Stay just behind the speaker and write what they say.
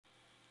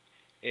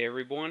Hey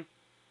everyone,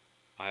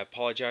 I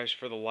apologize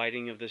for the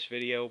lighting of this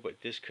video,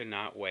 but this could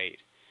not wait.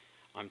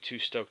 I'm too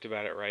stoked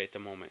about it right at the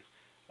moment.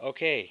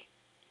 Okay,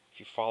 if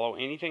you follow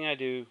anything I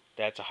do,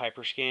 that's a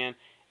HYPERSCAN,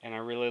 and I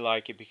really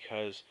like it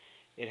because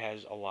it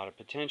has a lot of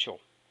potential.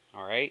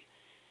 Alright?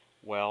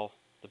 Well,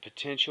 the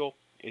potential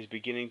is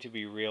beginning to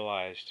be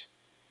realized.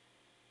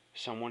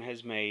 Someone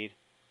has made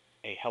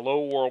a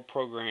Hello World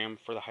program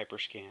for the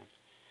HYPERSCAN.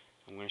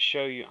 I'm going to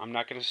show you. I'm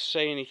not going to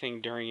say anything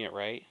during it,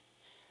 right?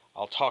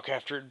 I'll talk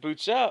after it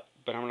boots up,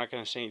 but I'm not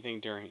going to say anything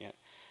during it.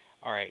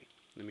 Alright,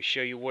 let me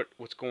show you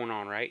what's going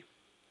on, right?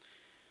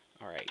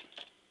 Alright,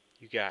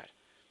 you got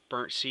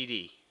burnt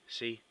CD.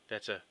 See,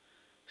 that's a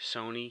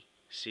Sony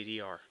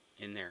CDR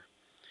in there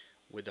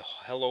with the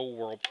Hello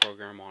World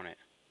program on it.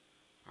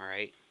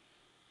 Alright,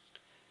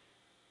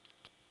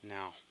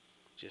 now,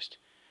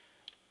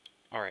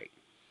 alright,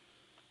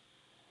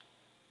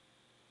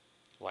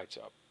 lights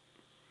up.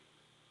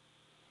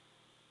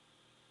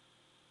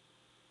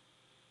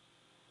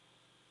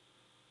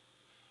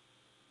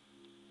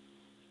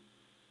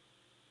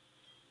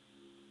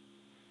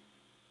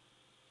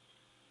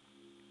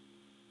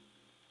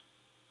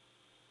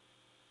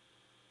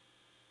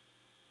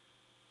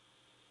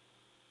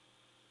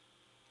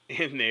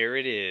 And there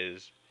it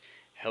is.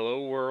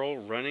 Hello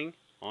World running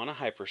on a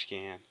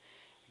HYPERSCAN.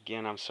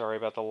 Again, I'm sorry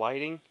about the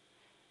lighting.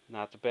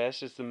 Not the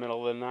best. It's the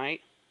middle of the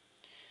night.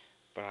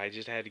 But I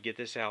just had to get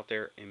this out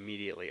there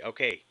immediately.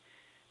 Okay,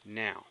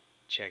 now,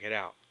 check it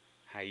out.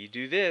 How you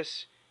do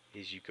this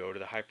is you go to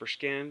the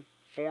HYPERSCAN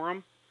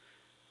forum.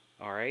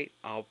 Alright,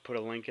 I'll put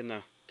a link in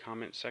the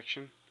comment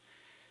section.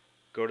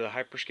 Go to the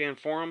HYPERSCAN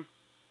forum,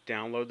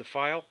 download the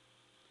file.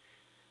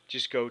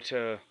 Just go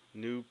to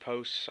new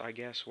posts, I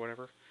guess,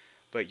 whatever.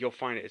 But you'll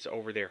find it. It's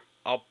over there.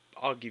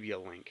 I'll give you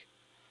a link.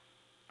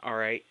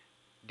 Alright,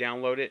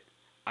 download it.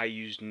 I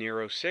used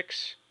Nero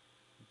 6,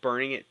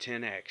 burning at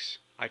 10x.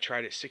 I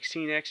tried at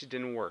 16x, it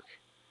didn't work.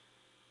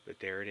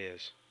 But there it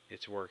is.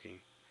 It's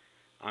working.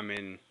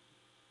 I'm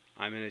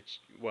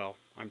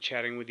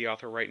chatting with the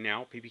author right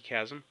now, PB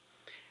Chasm,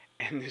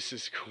 and this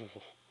is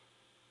cool.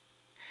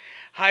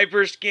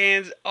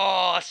 HYPERSCAN's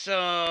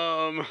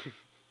awesome.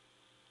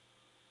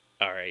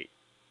 All right.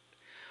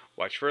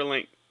 Watch for a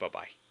link.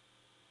 Bye-bye.